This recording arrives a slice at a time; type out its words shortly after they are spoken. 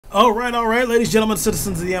All right, ladies, gentlemen,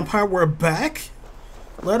 citizens of the Empire, we're back.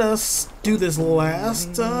 Let us do this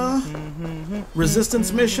last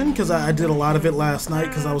resistance mission, because I did a lot of it last night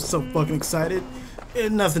because I was so fucking excited.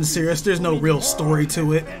 Nothing serious. There's no real story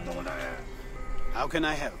to it. How can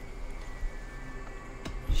I help?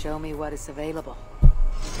 Show me what is available.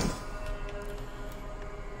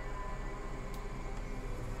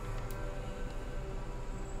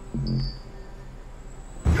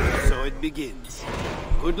 So it begins.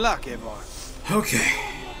 Good luck, Eivor. Okay.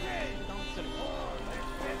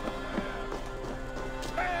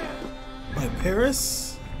 By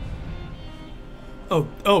Paris?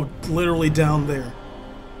 Oh, literally down there.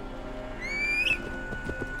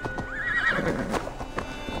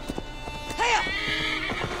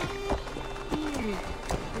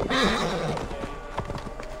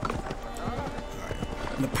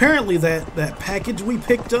 And apparently that package we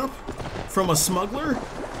picked up from a smuggler,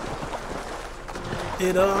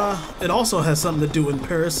 it also has something to do in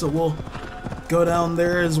Paris, so we'll go down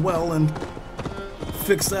there as well and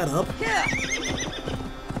fix that up. Yeah.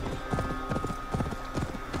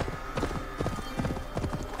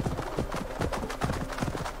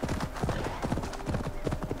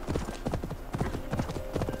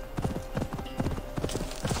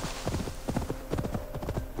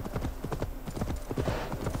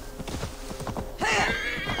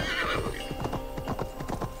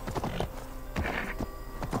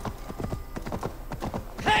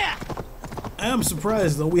 I'm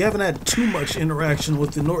surprised, though. We haven't had too much interaction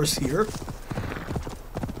with the Norse here.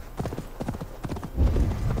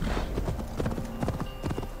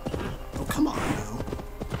 Oh, come on now.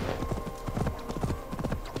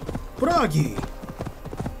 Bragi!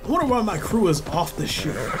 I wonder why my crew is off the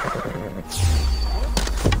ship.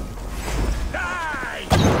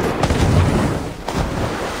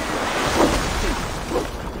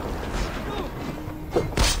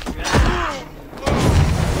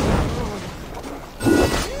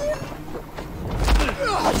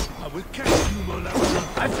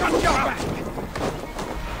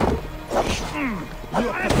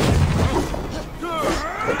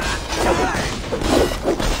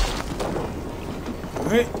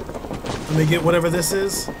 Alright, let me get whatever this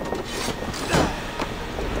is.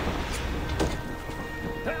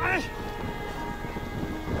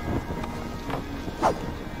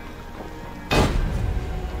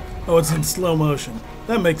 Oh, it's in slow motion.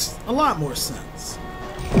 That makes a lot more sense.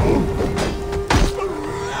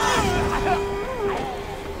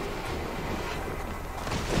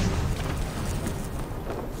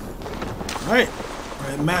 Alright,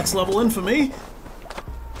 we're at max level infamy.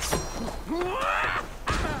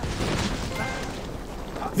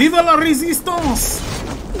 Viva la resistance!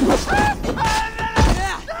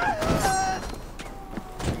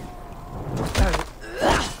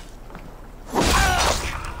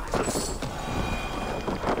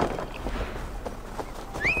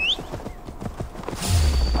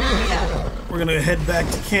 We're gonna head back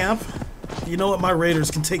to camp. You know what? My raiders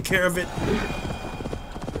can take care of it.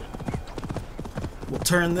 We'll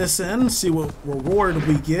turn this in, see what reward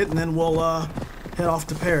we get, and then we'll head off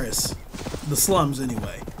to Paris. The slums,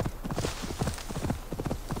 anyway.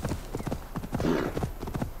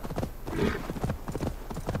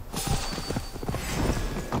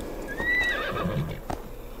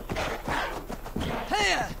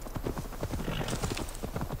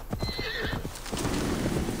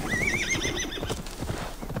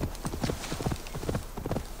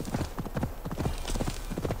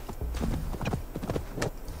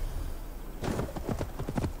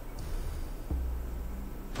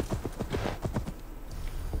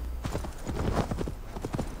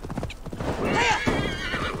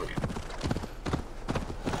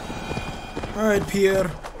 Alright,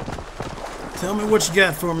 Pierre. Tell me what you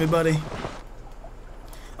got for me, buddy.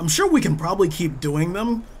 I'm sure we can probably keep doing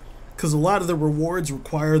them, because a lot of the rewards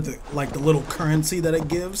require the little currency that it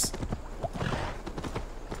gives.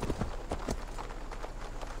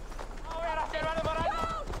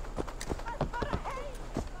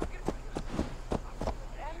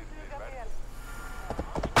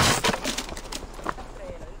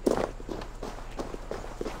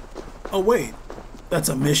 Oh wait, that's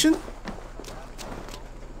a mission?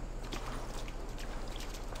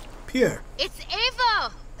 Pierre. It's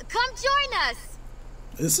Eivor! Come join us!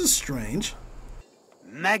 This is strange.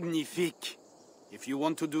 Magnifique. If you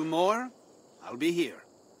want to do more, I'll be here.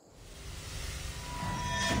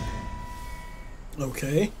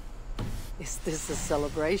 Okay. Is this a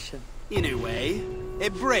celebration? In a way, a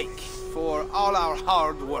break for all our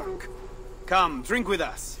hard work. Come, drink with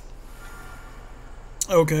us.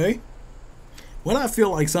 Okay. When I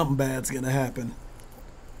feel like something bad's gonna happen.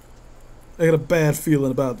 I got a bad feeling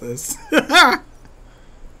about this. The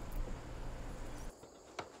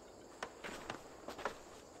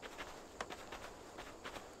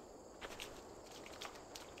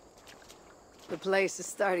place is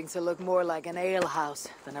starting to look more like an alehouse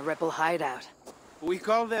than a rebel hideout. We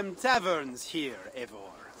call them taverns here, Eivor.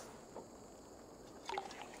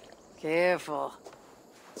 Careful.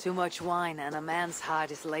 Too much wine and a man's heart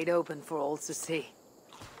is laid open for all to see.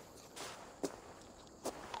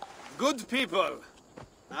 Good people,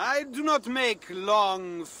 I do not make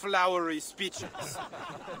long, flowery speeches.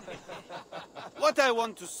 What I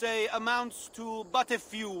want to say amounts to but a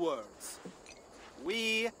few words.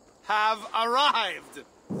 We have arrived!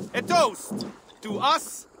 A toast to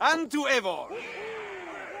us and to Eivor!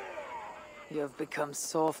 You have become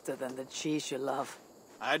softer than the cheese you love.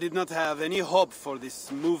 I did not have any hope for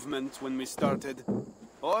this movement when we started.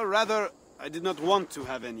 Or rather, I did not want to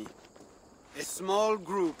have any. A small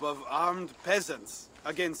group of armed peasants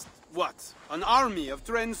against, what? An army of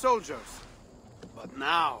trained soldiers. But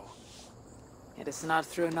now... It is not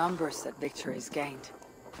through numbers that victory is gained,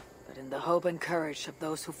 but in the hope and courage of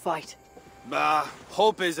those who fight. Bah,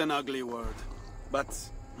 hope is an ugly word. But,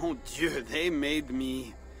 oh Dieu, they made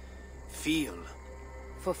me... feel.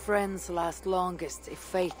 For friends last longest if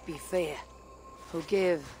faith be fair, who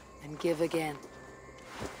give and give again.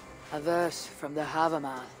 A verse from the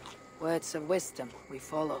Havamal, words of wisdom we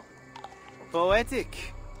follow.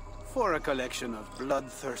 Poetic, for a collection of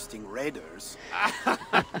bloodthirsting raiders.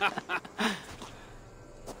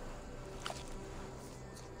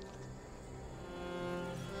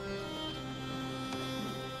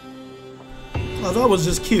 Oh, that was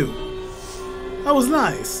just cute. That was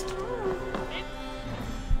nice.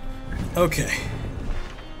 Okay.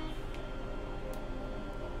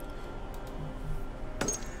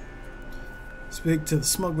 Speak to the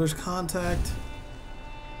smuggler's contact.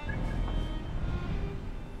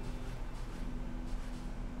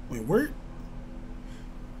 Wait, where?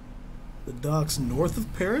 The docks north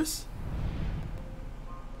of Paris?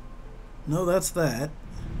 No, that's that.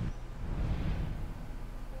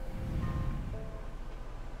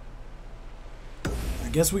 I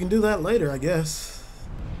guess we can do that later, I guess.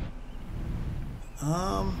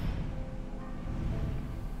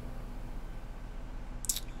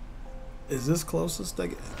 Is this closest? Yeah,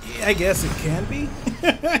 I guess it can be.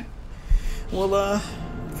 We'll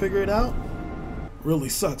figure it out. Really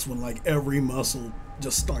sucks when like every muscle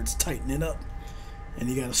just starts tightening up and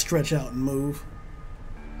you gotta stretch out and move.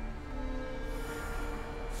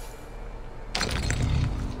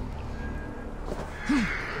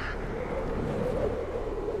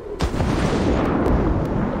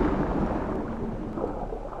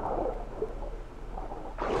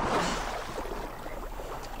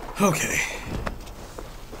 Okay.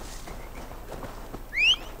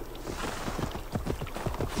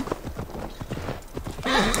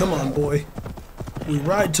 Come on, boy. We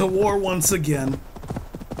ride to war once again.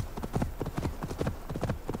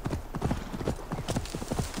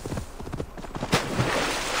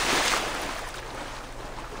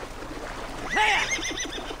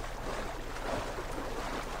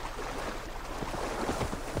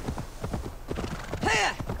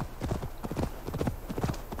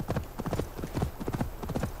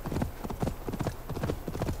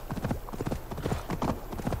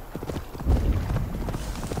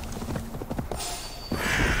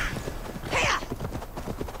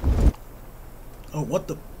 Oh, what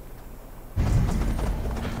the?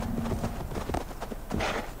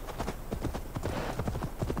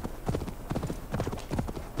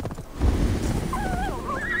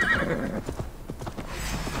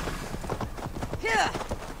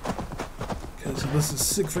 Okay, so this is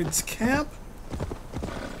Siegfried's camp.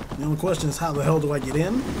 The only question is, how the hell do I get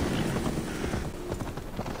in?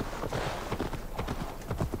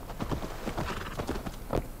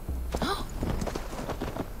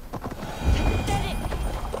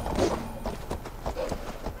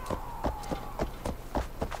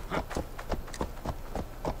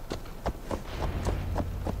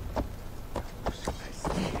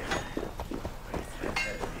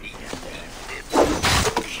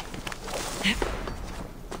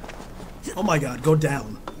 Oh my god, go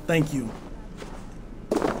down. Thank you.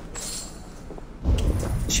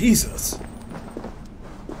 Jesus.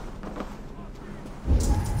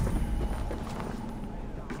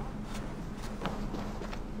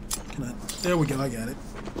 Can I? There we go, I got it.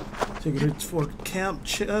 Take it for camp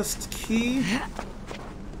chest key.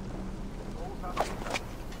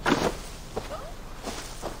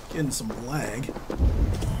 Getting some lag.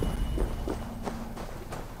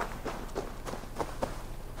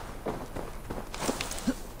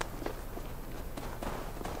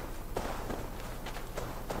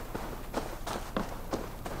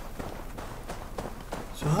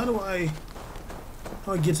 So how do I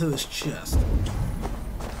get to this chest?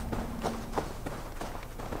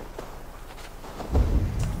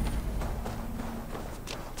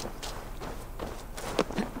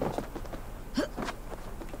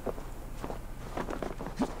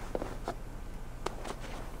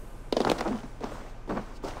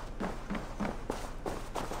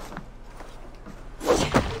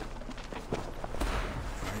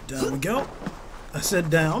 Down we go. I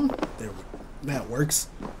said down. There we go. That works.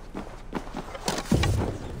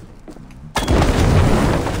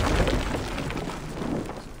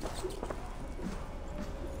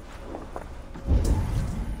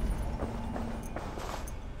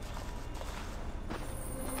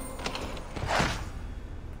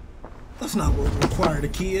 That's not what required a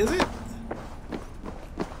key, is it?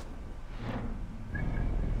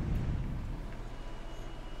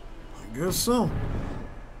 I guess so.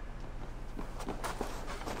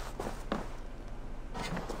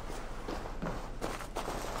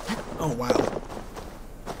 Oh, wow.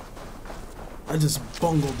 I just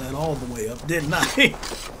bungled that all the way up, didn't I?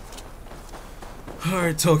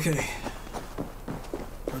 Alright, Toke.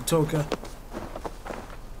 Or Toka.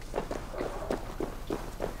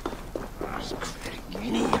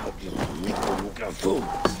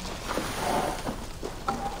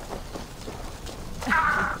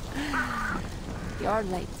 You're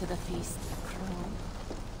late to the feast, Crow.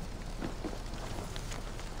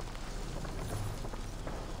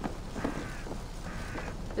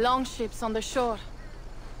 Longships on the shore,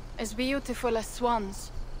 as beautiful as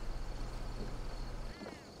swans.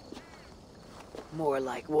 More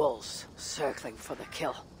like wolves, circling for the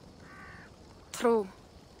kill. True.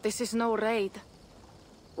 This is no raid.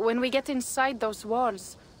 When we get inside those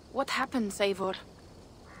walls, what happens, Eivor?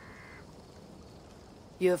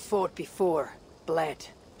 You have fought before, bled,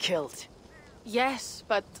 killed. Yes,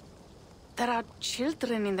 but there are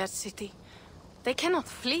children in that city. They cannot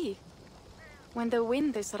flee. When the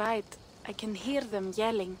wind is right, I can hear them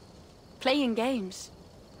yelling, playing games.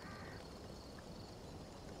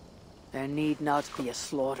 There need not be a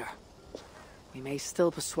slaughter. We may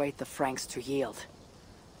still persuade the Franks to yield,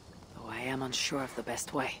 though I am unsure of the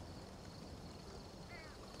best way.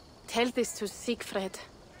 Tell this to Siegfried.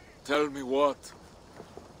 Tell me what?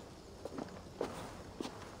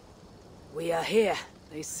 We are here.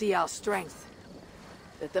 They see our strength.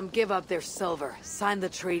 Let them give up their silver, sign the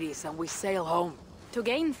treaties, and we sail home. To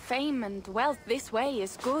gain fame and wealth this way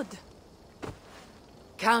is good.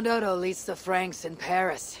 Count Otto leads the Franks in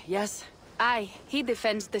Paris, yes? Aye, he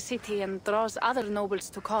defends the city and draws other nobles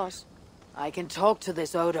to cause. I can talk to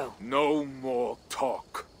this Odo. No more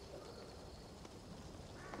talk.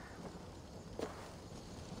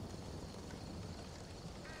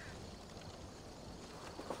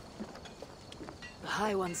 The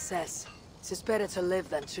High One says, 'tis better to live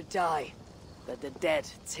than to die, that the dead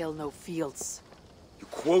till no fields. You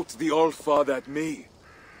quote the All-Father at me.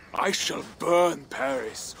 I shall burn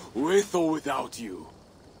Paris, with or without you.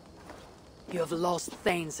 You have lost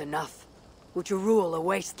Thanes enough. Would you rule a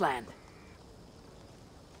wasteland?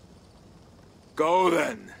 Go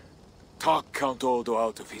then. Talk Count Odo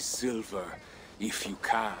out of his silver, if you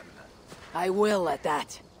can. I will at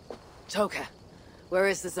that. Toka, where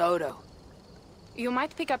is this Odo? You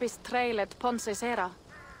might pick up his trail at Poncesera,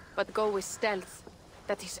 but go with stealth.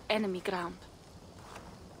 That is enemy ground.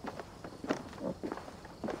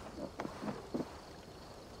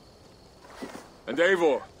 And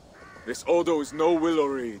Eivor, this Odo is no willow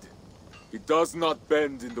reed. He does not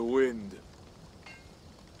bend in the wind.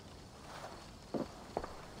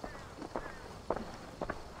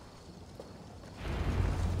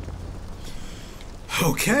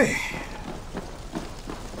 Okay.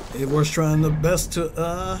 Eivor's trying the best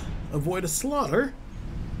to avoid a slaughter,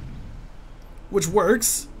 which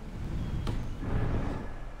works.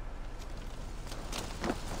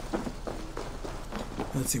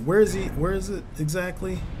 Let's see, where is he? Where is it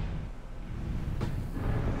exactly?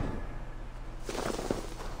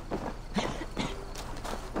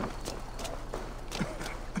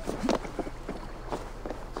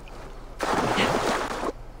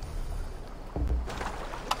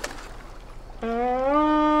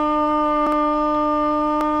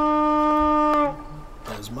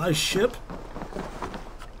 There's my ship.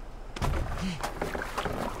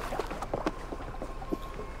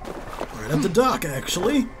 Right at the dock,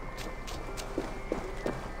 actually.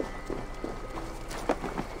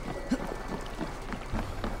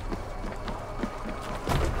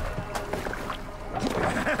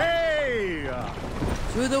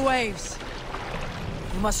 Through the waves.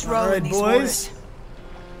 You must row All right, in these boys. waters.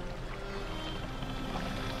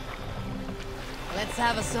 Let's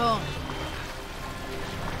have a song.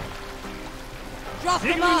 Drop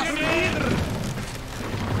them off!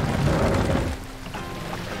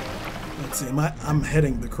 Let's see, I'm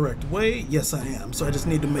heading the correct way? Yes, I am. So I just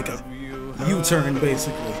need to make a U-turn,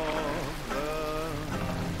 basically.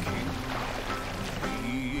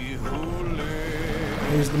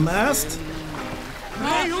 Here's the mast.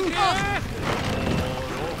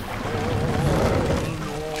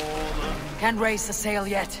 Can't raise the sail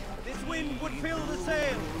yet. This wind would fill the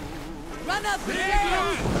sail. Run up the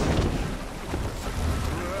sail!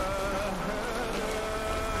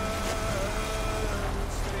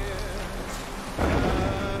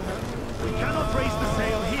 We cannot raise the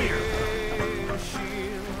sail here.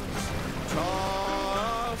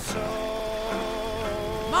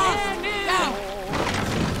 Mast down!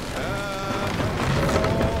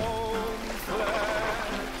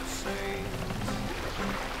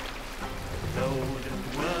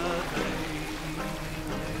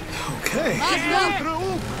 Okay.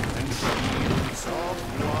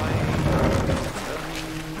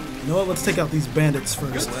 You know what? Let's take out these bandits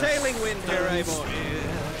first. Good sailing wind here, Eivor.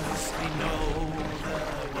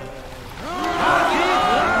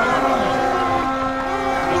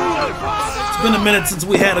 It's been a minute since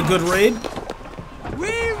we had a good raid. We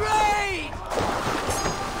raid!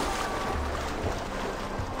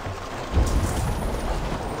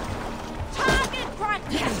 Target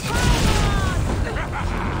practice!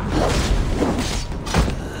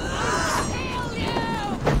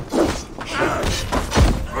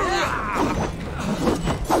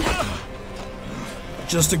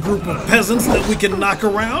 Just a group of peasants that we can knock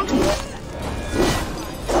around.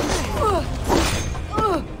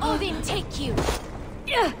 Odin, take you!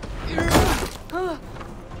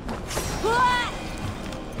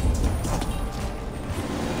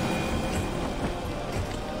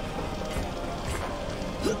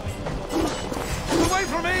 Away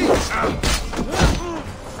from me!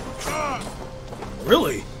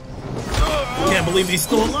 Really? Can't believe he's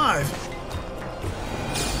still alive.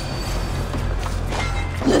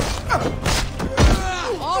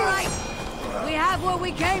 All right! We have what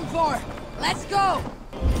we came for! Let's go!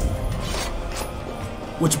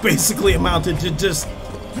 Which basically amounted to just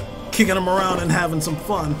kicking them around and having some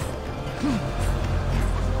fun.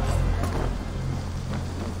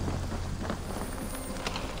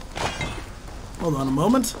 Hold on a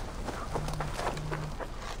moment.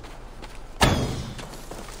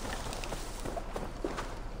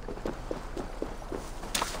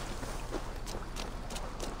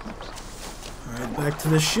 Alright, back to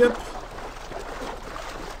the ship.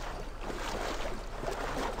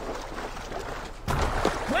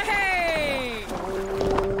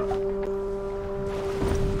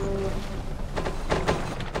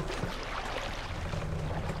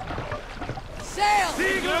 Sail!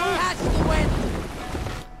 Catch the wind!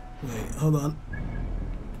 Wait, hold on.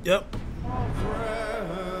 Yep.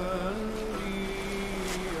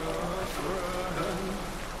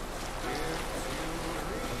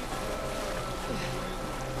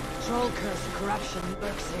 Troll curse corruption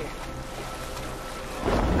lurks here.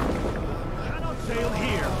 Cannot sail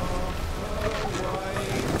here.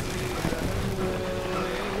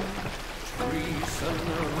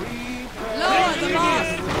 Lower the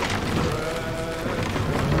mast!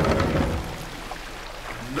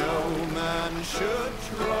 No man should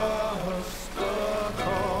trust the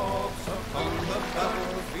corpse upon the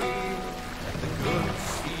battlefield. Let the good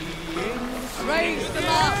seeing Raise the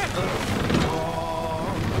mast!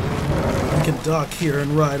 We can dock here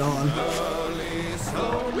and ride on.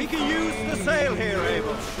 We can use the sail here,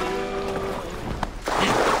 Eivor.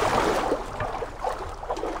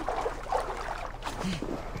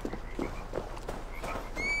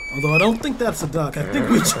 Although I don't think that's a dock. I think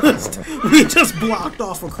we just blocked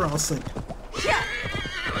off a crossing.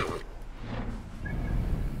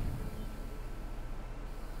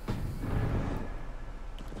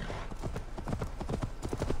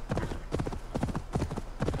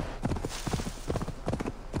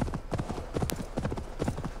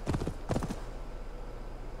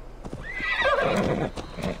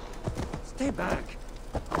 Stay back.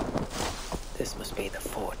 This must be the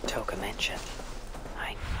fort Toka mentioned.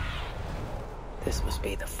 This must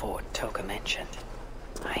be the fort Toka mentioned.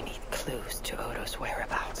 I need clues to Odo's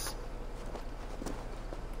whereabouts.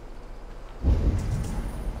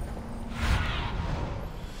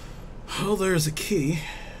 Well, there's a key.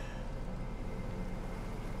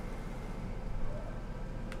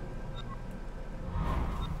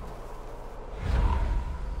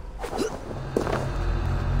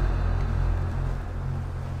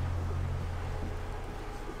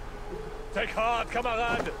 Take heart,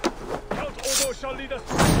 camarade! Count Odo shall lead us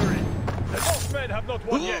to victory! The Northmen have not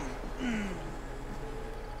won yet!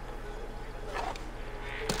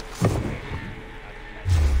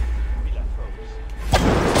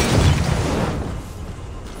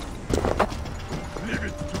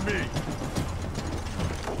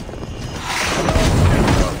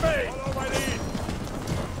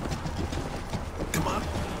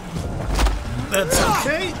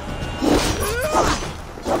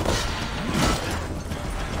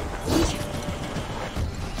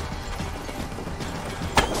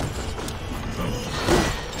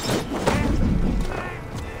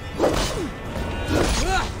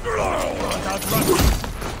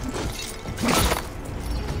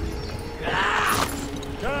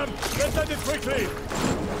 quickly!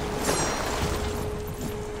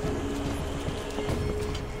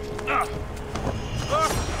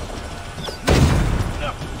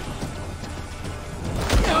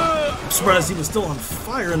 I'm surprised he was still on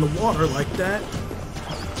fire in the water like that.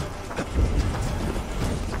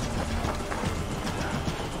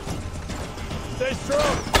 Stay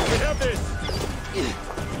strong! We have this!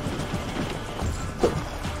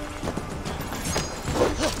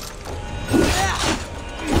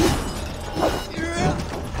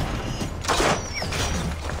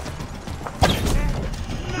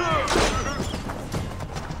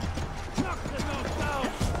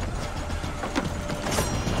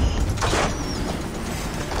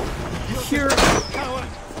 Here.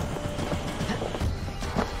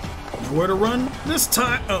 Nowhere to run this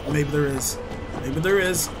time. Oh, maybe there is. Maybe there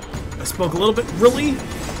is. I spoke a little bit. Really?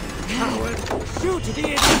 Coward! Shoot the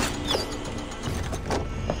idiot!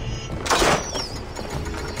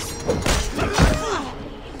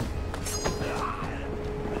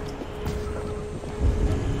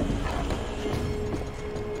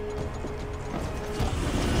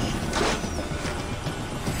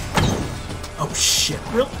 Oh shit!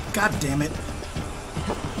 Real? God damn it!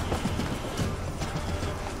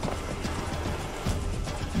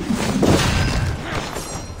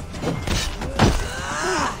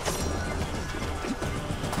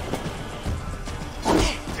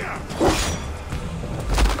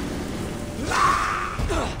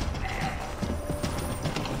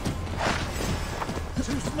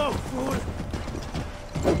 Too slow, fool!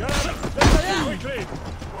 Quickly!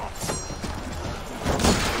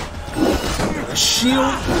 A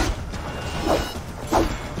shield.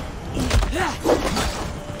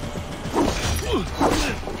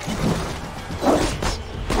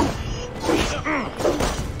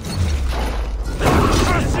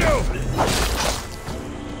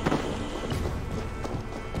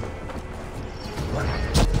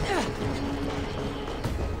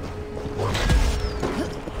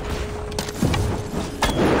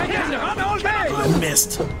 I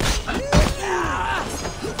missed.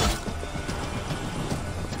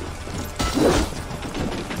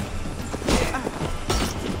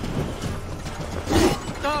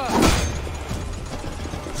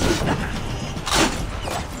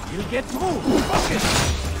 You'll get through! Focus!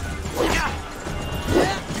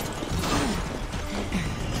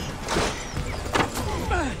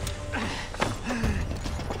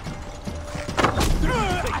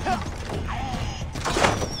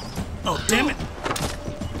 Oh damn it!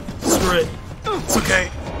 Screw it. It's okay.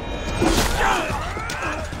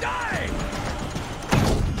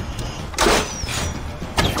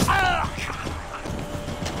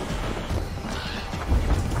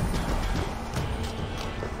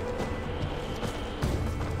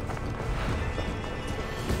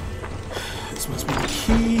 This must be the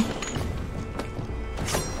key.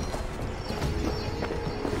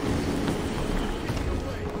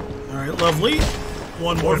 Alright, lovely.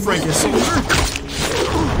 One more Frankish soldier.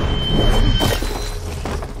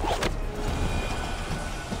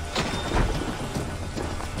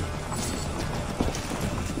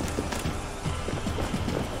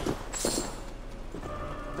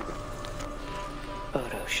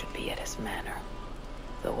 Odo should be at his manor.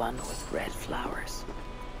 The one with red flowers.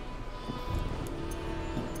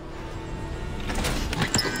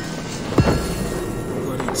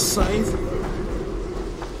 Bloody scythe.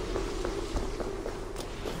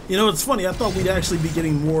 You know, it's funny. I thought we'd actually be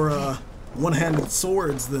getting more one-handed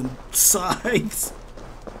swords than scythes.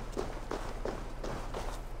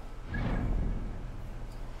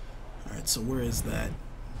 Alright, so where is that?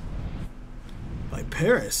 By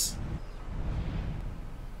Paris.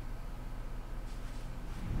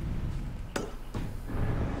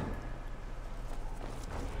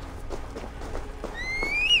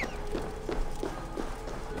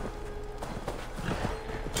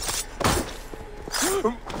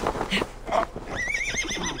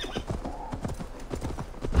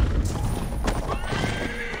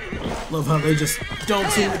 Love how they just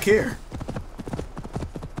don't seem to care.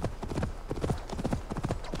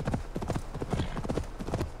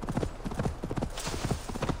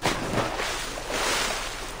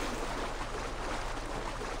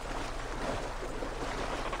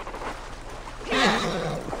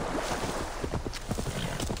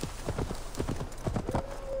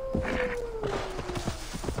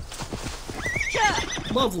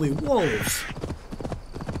 Lovely wolves.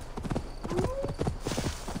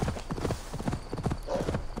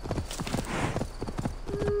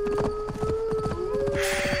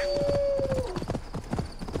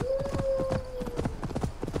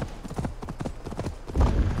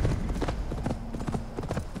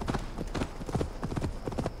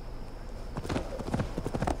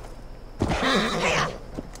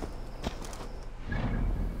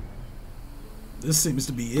 this seems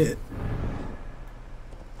to be it.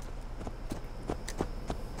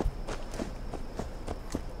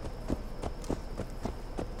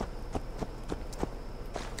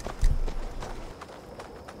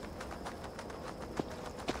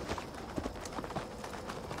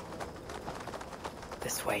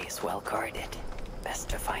 This way is well guarded. Best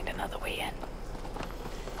to find another way in.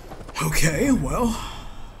 Okay, well.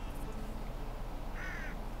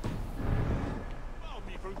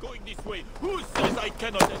 People going this way. Who says I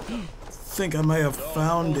cannot enter? Think I may have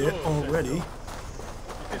found it already.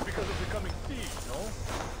 It is because of the coming siege, no?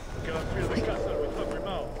 You cannot fill the castle with hungry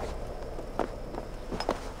mouths.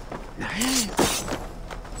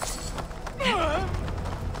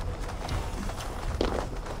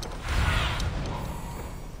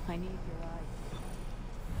 I need your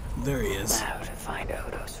eyes. There he is. Now to find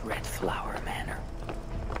Odo's Red Flower Manor.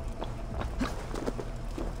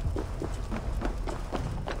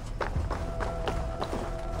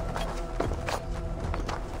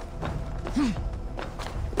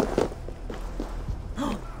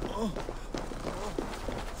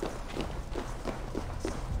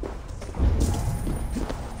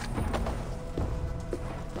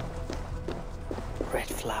 Red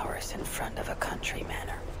flowers in front of a country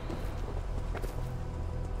manor.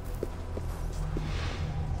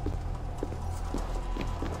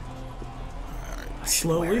 Where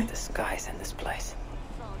Slowly. are the skies in this place?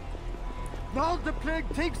 Now the plague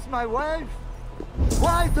takes my wife.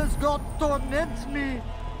 Why does God torment me?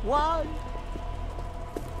 Why?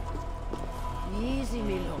 Easy,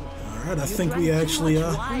 Milo. Alright, I think we actually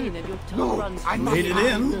No, I made it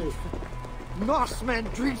in. Norseman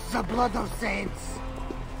drinks the blood of saints.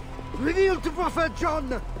 Reveal to Prophet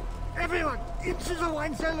John. Everyone, into the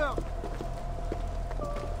wine cellar.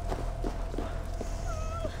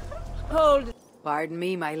 Hold. Pardon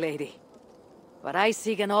me, my lady. But I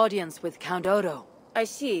seek an audience with Count Odo. I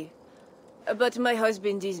see. But my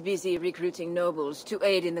husband is busy recruiting nobles to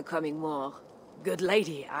aid in the coming war. Good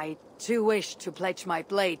lady, I too wish to pledge my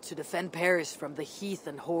blade to defend Paris from the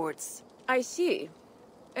heathen hordes. I see.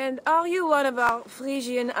 And are you one of our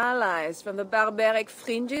Frisian allies from the barbaric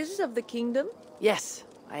fringes of the kingdom? Yes,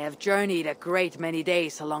 I have journeyed a great many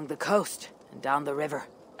days along the coast and down the river.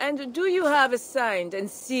 And do you have a signed and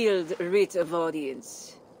sealed writ of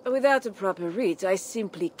audience? Without a proper writ, I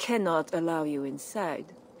simply cannot allow you inside.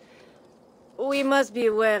 We must be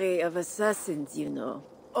wary of assassins, you know.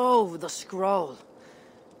 Oh, the scroll.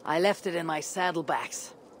 I left it in my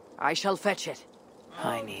saddlebags. I shall fetch it.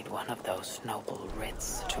 I need one of those noble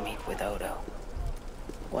writs to meet with Odo.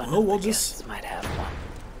 One Well, of we'll the just... guests might have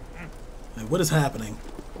one. Hey, what is happening?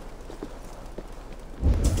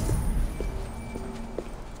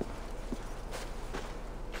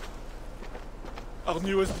 Our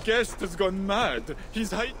newest guest has gone mad.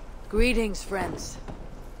 He's hiding. Greetings, friends.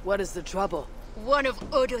 What is the trouble? One of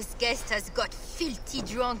Odo's guests has got filthy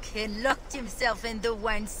drunk and locked himself in the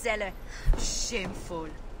wine cellar. Shameful.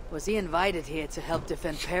 Was he invited here to help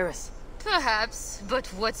defend Paris? Perhaps, but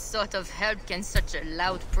what sort of help can such a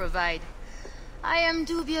lout provide? I am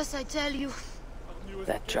dubious, I tell you.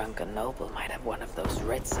 That drunken noble might have one of those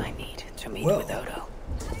writs I need to meet Well. with Odo.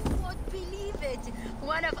 I won't believe it.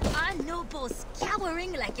 One of our nobles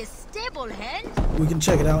cowering like a stable hen? We can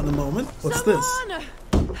check it out in a moment. What's this?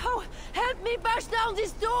 Oh, help me bash down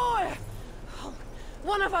this door! Oh,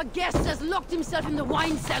 one of our guests has locked himself in the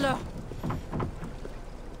wine cellar.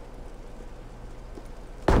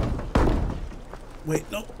 Wait,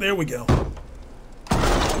 no, there we go.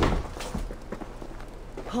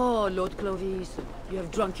 Oh, Lord Clovis, you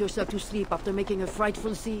have drunk yourself to sleep after making a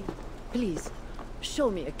frightful scene. Please, show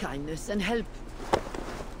me a kindness and help.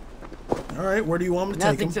 Alright, where do you want me to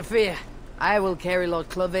take Nothing him? to fear. I will carry Lord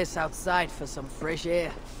Clovis outside for some fresh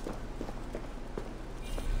air.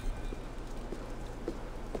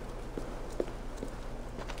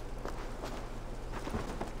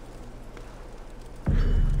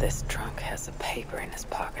 This trunk has a paper in his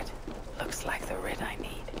pocket. Looks like the writ I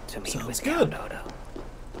need to meet Sounds with good. Count Odo.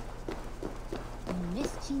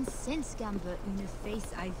 Mestin Sensgamber une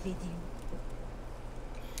face I vidin.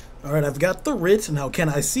 Alright, I've got the writ. Now can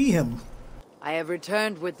I see him? I have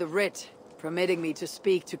returned with the writ, permitting me to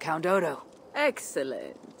speak to Count Odo.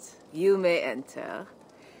 Excellent. You may enter.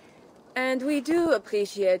 And we do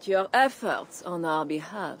appreciate your efforts on our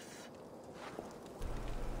behalf.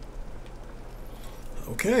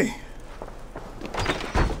 Okay.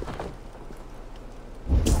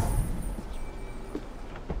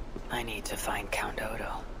 I need to find Count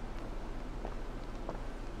Odo.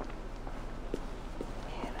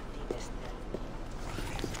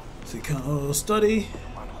 See, Count Odo study.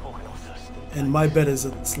 And my bet is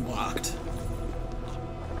it's locked.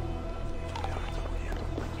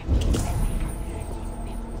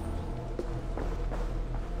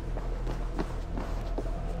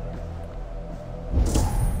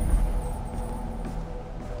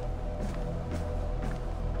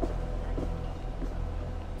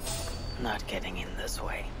 getting in this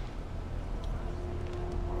way.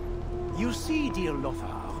 You see, dear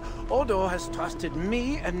Lothar, Odo has trusted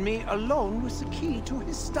me and me alone with the key to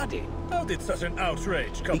his study. How did such an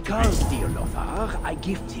outrage come Because, to be? dear Lothar, I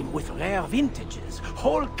gift him with rare vintages,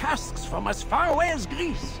 whole casks from as far away as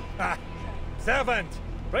Greece. Ah, servant,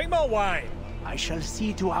 bring more wine. I shall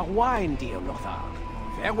see to our wine, dear Lothar.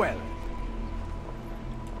 Farewell.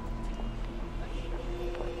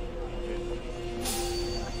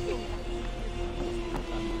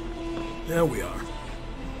 There we are.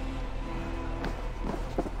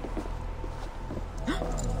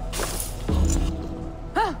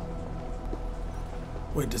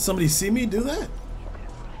 Wait, did somebody see me do that?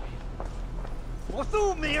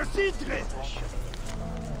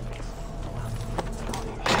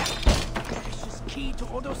 Precious key to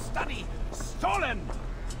Odo's study, stolen!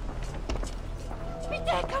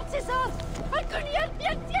 Bitte, kommt sie so! Balkoniert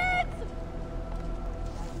jetzt jetzt!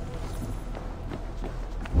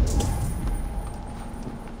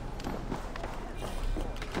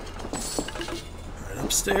 Right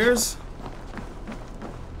upstairs.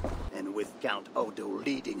 And with Count Odo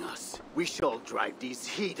leading us, we shall drive these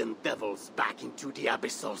heathen devils back into the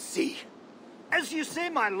abyssal sea. As you say,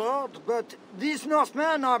 my lord, but these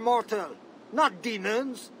Northmen are mortal, not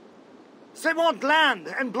demons. They want land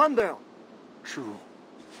and plunder. True.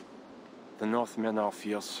 The Northmen are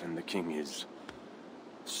fierce, and the king is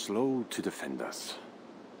slow to defend us.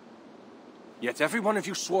 Yet every one of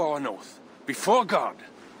you swore an oath, before God,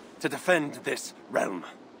 to defend this realm.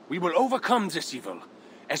 We will overcome this evil,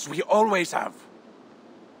 as we always have.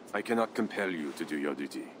 I cannot compel you to do your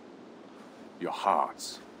duty. Your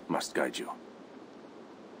hearts must guide you.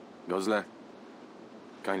 Gosle,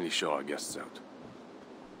 kindly show our guests out.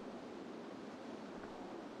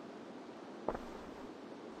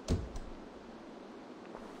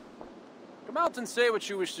 Come out and say what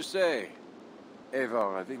you wish to say,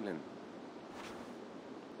 Eivor of England.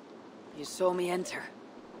 You saw me enter.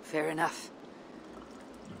 Fair enough.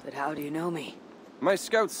 But how do you know me? My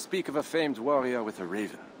scouts speak of a famed warrior with a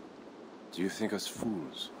raven. Do you think us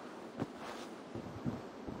fools?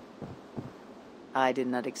 I did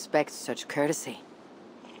not expect such courtesy.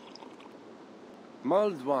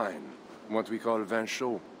 Mulled wine, what we call vin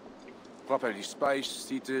chaud. Properly spiced,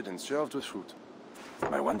 seated, and served with fruit.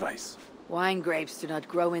 My one vice. Wine grapes do not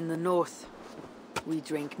grow in the north. We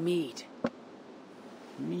drink mead.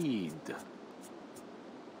 Mead.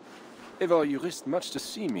 Eivor, you risked much to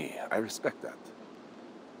see me. I respect that.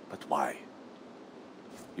 But why?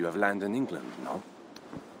 You have land in England, no?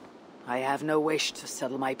 I have no wish to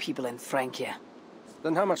settle my people in Francia.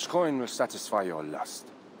 Then how much coin will satisfy your lust?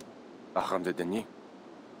 100 deniers?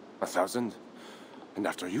 1,000? And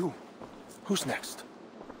after you, who's next?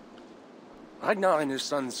 Ragnar and his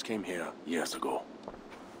sons came here years ago.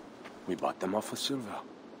 We bought them off with silver.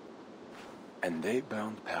 And they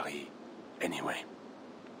burned Paris anyway.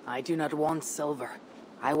 I do not want silver.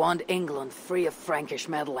 I want England free of Frankish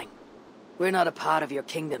meddling. We're not a part of your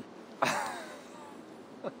kingdom.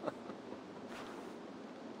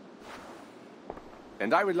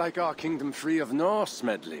 And I would like our kingdom free of Norse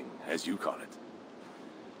meddling, as you call it.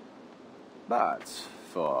 But,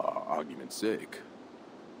 for argument's sake,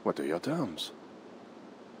 what are your terms?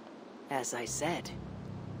 As I said,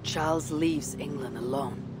 Charles leaves England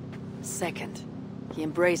alone. Second, he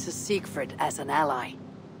embraces Siegfried as an ally.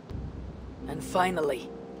 And finally,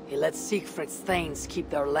 he lets Siegfried's thanes keep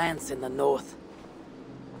their lands in the north.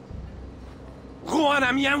 Rouen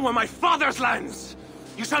and Amiens were my father's lands!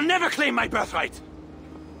 You shall never claim my birthright!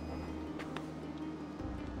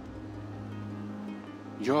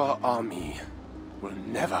 Your army will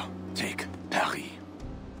never take Paris.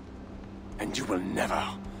 And you will never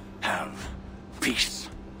have peace.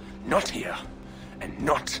 Not here, and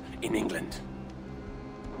not in England.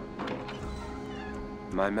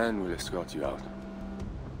 My men will escort you out.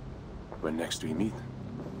 When next we meet,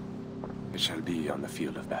 it shall be on the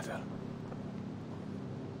field of battle.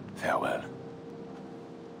 Farewell.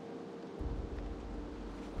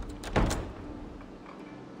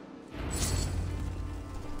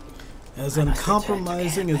 As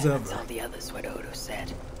uncompromising as ever. Tell the others what Odo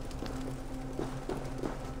said.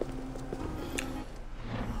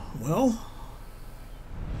 Well,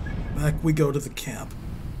 back we go to the camp.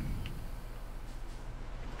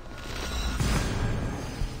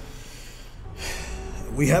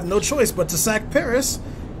 We have no choice but to sack Paris.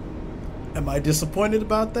 Am I disappointed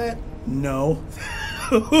about that? No.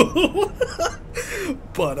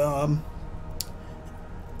 But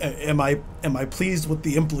am I pleased with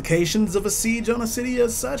the implications of a siege on a city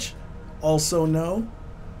as such? Also no.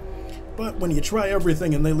 But when you try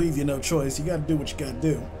everything and they leave you no choice, you gotta do what you gotta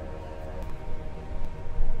do.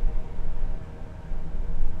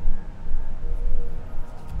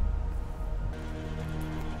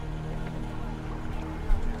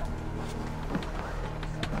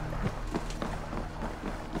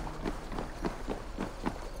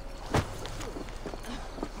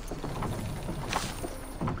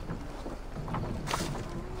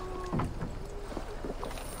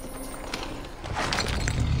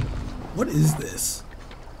 What is this?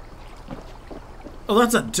 Oh,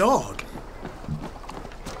 that's a dog.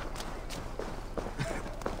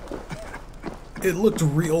 It looked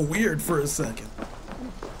real weird for a second.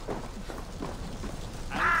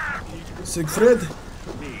 Siegfried?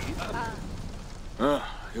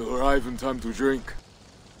 You arrive in time to drink.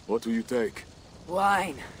 What will you take?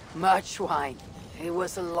 Wine. Much wine. It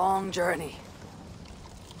was a long journey.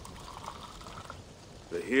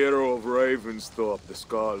 The hero of Ravensthorpe, the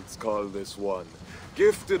Skalds call this one.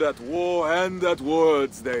 Gifted at war and at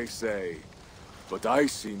words, they say. But I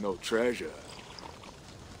see no treasure.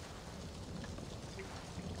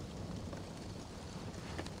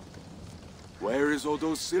 Where is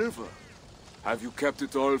Odo's silver? Have you kept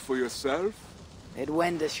it all for yourself? It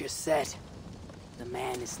went as you said. The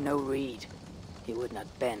man is no reed. He would not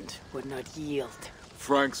bend, would not yield.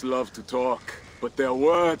 Franks love to talk, but their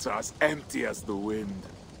words are as empty as the wind.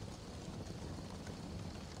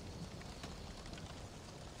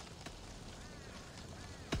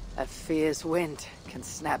 A fierce wind can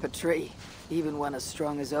snap a tree, even one as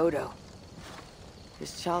strong as Odo.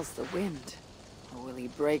 Is Charles the wind, or will he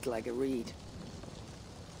break like a reed?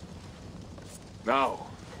 Now,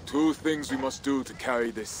 2 things we must do to carry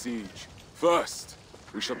this siege. First,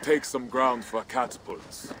 we shall take some ground for our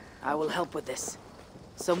catapults. I will help with this.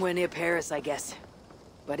 Somewhere near Paris, I guess.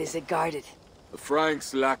 But is it guarded? The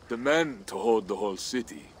Franks lack the men to hold the whole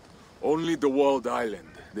city. Only the walled island,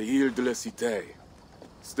 the Ile de la Cité.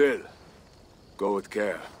 Still, go with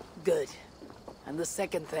care. Good. And the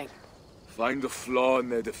second thing? Find a flaw in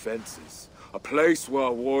their defenses. A place where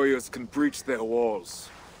our warriors can breach their walls.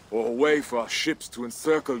 Or a way for our ships to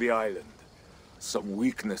encircle the island. Some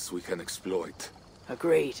weakness we can exploit.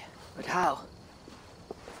 Agreed. But how?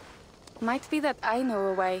 Might be that I know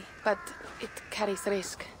a way, but it carries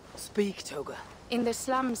risk. Speak, Toga. In the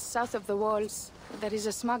slums south of the walls, there is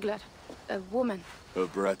a smuggler. A woman. A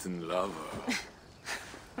Breton lover.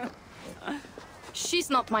 She's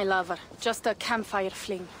not my lover, just a campfire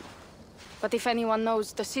fling. But if anyone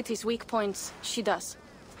knows the city's weak points, she does.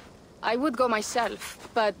 I would go myself,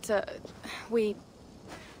 but,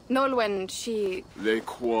 Nolwenn, she... They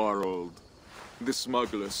quarreled. The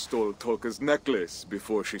smuggler stole Toka's necklace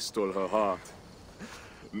before she stole her heart.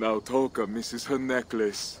 Now Toka misses her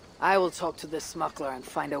necklace. I will talk to this smuggler and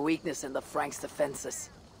find a weakness in the Franks' defenses.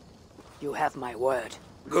 You have my word.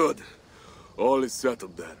 Good. All is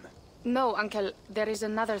settled then. No, Uncle, there is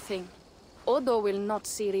another thing. Odo will not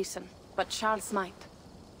see reason, but Charles might.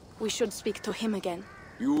 We should speak to him again.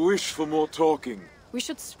 You wish for more talking? We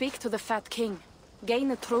should speak to the Fat King. Gain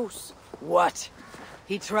a truce. What?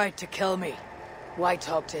 He tried to kill me. Why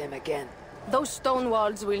talk to him again? Those stone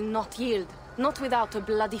walls will not yield. Not without a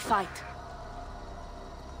bloody fight.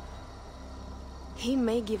 He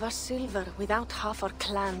may give us silver without half our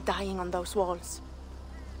clan dying on those walls.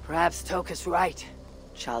 Perhaps Toka's right.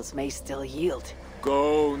 Charles may still yield.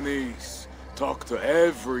 Go, niece. Talk to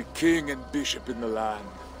every king and bishop in the land.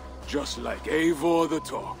 Just like Eivor the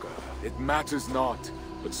Talker. It matters not,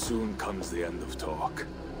 but soon comes the end of talk.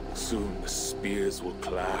 Soon the spears will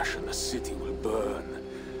clash and the city will burn.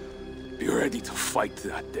 Be ready to fight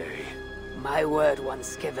that day. My word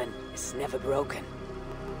once given is never broken.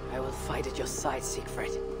 I will fight at your side,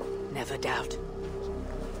 Siegfried. Never doubt.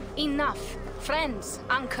 Enough. Friends,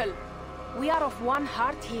 uncle. We are of one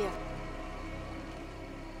heart here.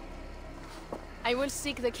 I will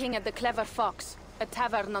seek the king at the Clever Fox, a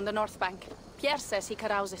tavern on the north bank. Pierre says he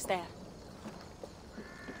carouses there.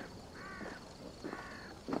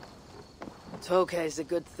 Toka is a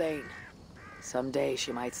good thing. Someday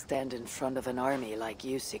she might stand in front of an army like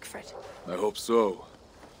you, Siegfried. I hope so.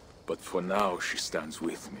 But for now, she stands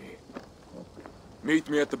with me. Meet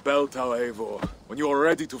me at the bell tower, Eivor, when you are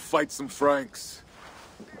ready to fight some Franks.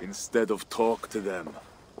 Instead of talk to them.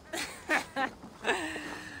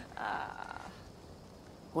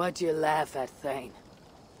 What do you laugh at, Thane?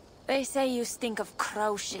 They say you stink of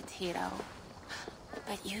crow shit, hero.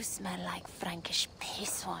 But you smell like Frankish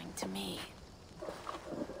piss wine to me.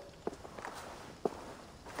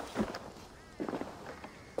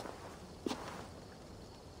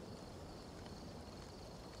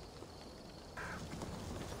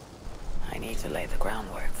 I need to lay the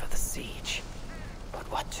groundwork for the siege. But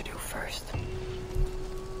what to do first?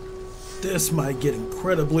 This might get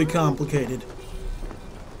incredibly complicated.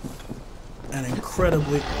 And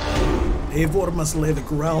incredibly... Eivor must lay the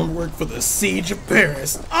groundwork for the siege of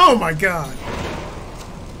Paris. Oh my god!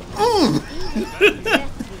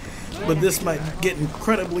 But this might get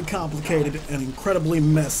incredibly complicated and incredibly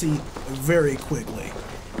messy very quickly.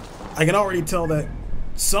 I can already tell that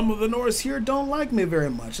some of the Norse here don't like me very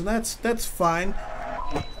much, and that's fine.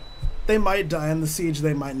 They might die in the siege,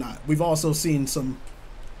 they might not. We've also seen some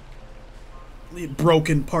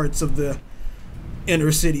broken parts of the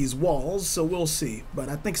inner city's walls, so we'll see. But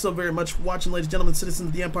I thank so very much for watching, ladies and gentlemen, citizens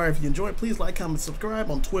of the Empire. If you enjoyed, please like, comment,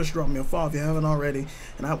 subscribe on Twitch, drop me a follow if you haven't already,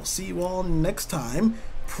 and I will see you all next time,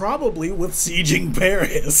 probably with sieging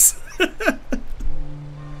Paris.